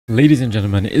Ladies and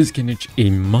gentlemen, is Kinich a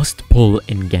must-pull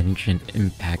in Genshin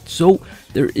Impact? So,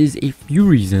 there is a few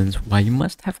reasons why you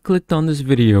must have clicked on this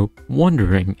video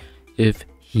wondering if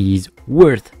he's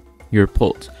worth your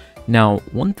pulls. Now,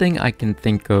 one thing I can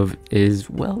think of is,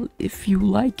 well, if you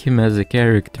like him as a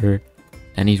character,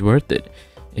 then he's worth it.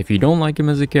 If you don't like him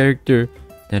as a character,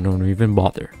 then don't even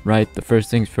bother, right? The first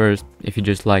things first, if you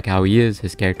just like how he is,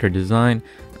 his character design,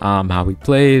 how he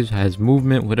plays, has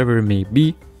movement, whatever it may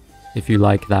be, if you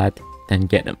like that, then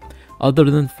get him. Other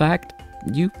than the fact,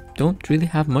 you don't really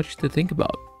have much to think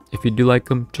about. If you do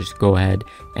like him, just go ahead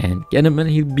and get him and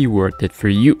he'll be worth it for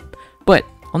you. But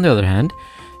on the other hand,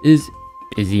 is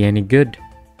he any good?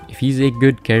 If he's a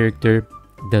good character,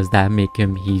 does that make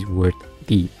him he's worth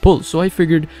the pull? So I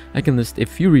figured I can list a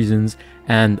few reasons,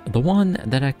 and the one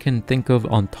that I can think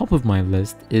of on top of my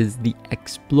list is the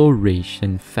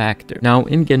exploration factor. Now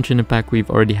in Genshin Impact, we've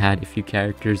already had a few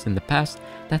characters in the past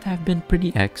that have been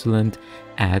pretty excellent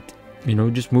at,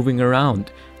 just moving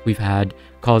around. We've had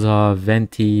Kaza,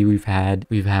 Venti, we've had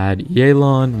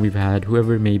Yelan, we've had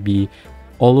whoever it may be.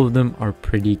 All of them are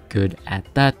pretty good at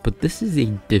that, but this is a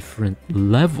different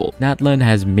level. Natlan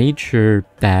has made sure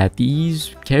that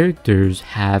these characters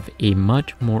have a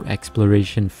much more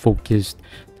exploration focused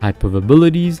type of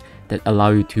abilities that allow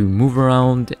you to move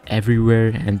around everywhere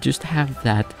and just have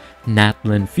that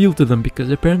Natlan feel to them,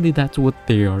 because apparently that's what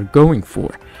they are going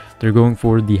for. They're going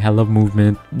for the hell of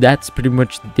movement. That's pretty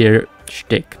much their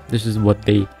shtick. This is what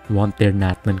they want their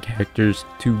Natlan characters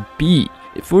to be.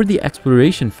 For the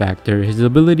exploration factor, his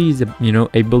ability is,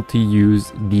 able to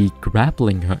use the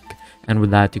grappling hook. And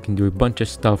with that, you can do a bunch of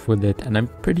stuff with it. And I'm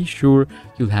pretty sure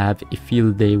you'll have a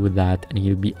field day with that. And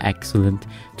he'll be excellent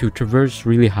to traverse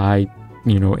really high,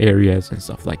 areas and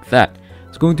stuff like that.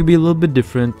 It's going to be a little bit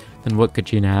different than what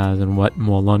Kachin has and what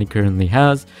Moalani currently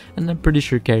has. And I'm pretty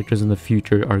sure characters in the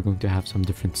future are going to have some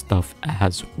different stuff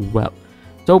as well.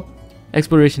 So,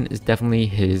 exploration is definitely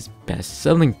his best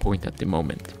selling point at the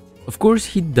moment. Of course,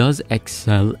 he does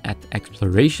excel at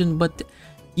exploration, but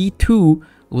he too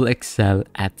will excel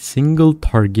at single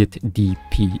target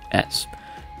DPS.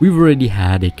 We've already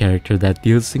had a character that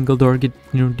deals single target,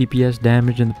 DPS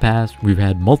damage in the past. We've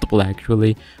had multiple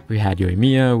actually. We had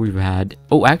Yoimiya, we've had,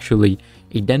 actually,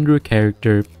 a Dendro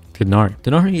character, Tinari.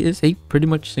 Tinari is a pretty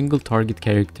much single target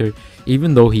character,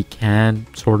 even though he can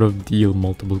sort of deal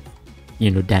multiple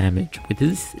damage with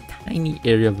this tiny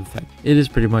area of effect. It is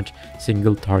pretty much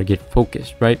single target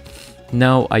focused, right?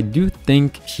 Now, I do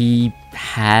think he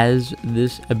has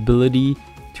this ability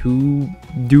to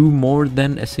do more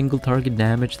than a single target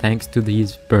damage thanks to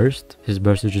his burst. His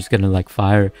burst is just gonna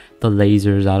fire the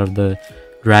lasers out of the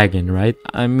dragon, right?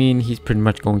 I mean, he's pretty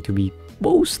much going to be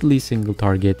mostly single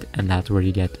target, and that's where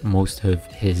you get most of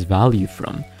his value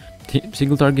from.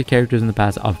 Single target characters in the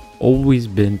past have always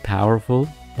been powerful,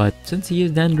 but since he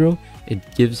is Dendro,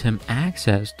 it gives him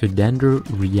access to Dendro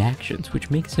reactions,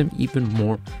 which makes him even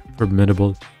more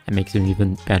formidable and makes him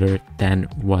even better than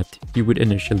what you would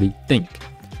initially think.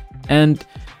 And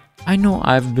I know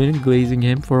I've been glazing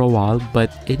him for a while,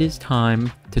 but it is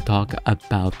time to talk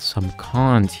about some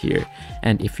cons here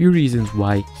and a few reasons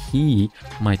why he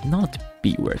might not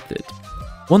be worth it.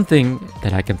 One thing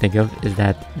that I can think of is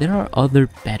that there are other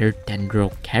better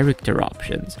Dendro character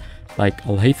options, like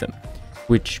Alhaitham,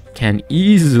 which can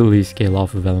easily scale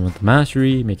off of Elemental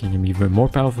Mastery, making him even more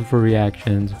powerful for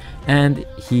reactions, and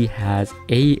he has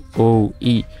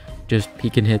AoE. Just he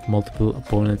can hit multiple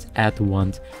opponents at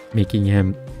once, making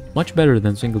him much better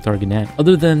than single target Nan.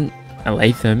 Other than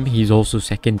Alhaitham, he's also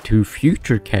second to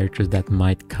future characters that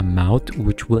might come out,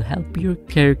 which will help your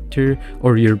character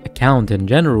or your account in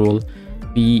general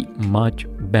be much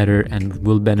better and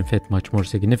will benefit much more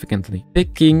significantly.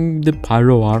 Picking the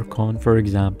Pyro Archon, for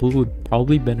example, would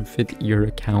probably benefit your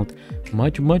account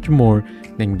much more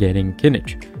than getting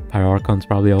Kinich. Pyro Archon's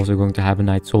probably also going to have a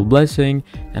Night Soul Blessing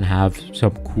and have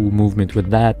some cool movement with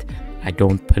that. I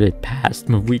don't put it past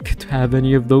Mavik to have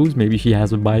any of those. Maybe she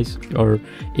has a bike or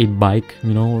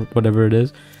or whatever it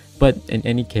is. But in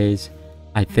any case,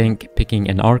 I think picking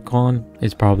an Archon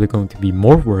is probably going to be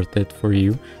more worth it for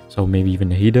you. So maybe even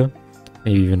Nahida,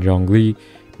 maybe even Zhongli,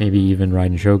 maybe even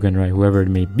Raiden Shogun, right? Whoever it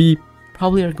may be,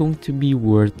 probably are going to be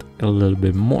worth a little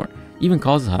bit more. Even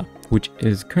Kazuha, which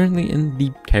is currently in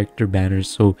the character banners.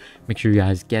 So make sure you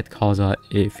guys get Kazuha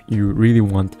if you really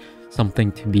want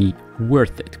something to be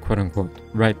worth it, quote unquote,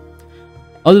 right?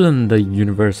 Other than the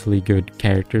universally good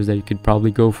characters that you could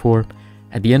probably go for,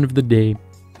 at the end of the day,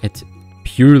 it's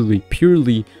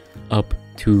purely up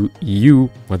to you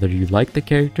whether you like the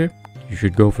character, you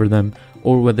should go for them,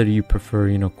 or whether you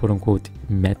prefer, quote unquote,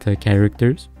 meta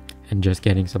characters and just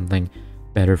getting something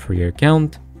better for your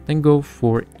account, then go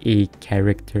for a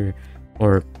character,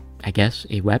 or I guess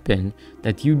a weapon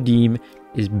that you deem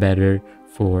is better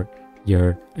for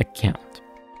your account.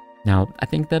 Now, I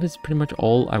think that is pretty much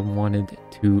all I wanted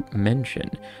to mention,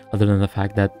 other than the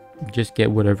fact that just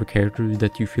get whatever character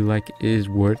that you feel like is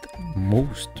worth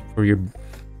most for your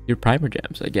primer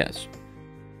gems, I guess.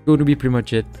 Going to be pretty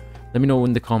much it. Let me know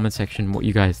in the comment section what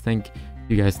you guys think. If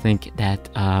you guys think that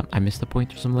I missed a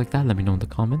point or something like that, let me know in the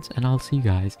comments, and I'll see you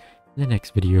guys in the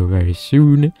next video very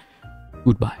soon.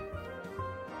 Goodbye.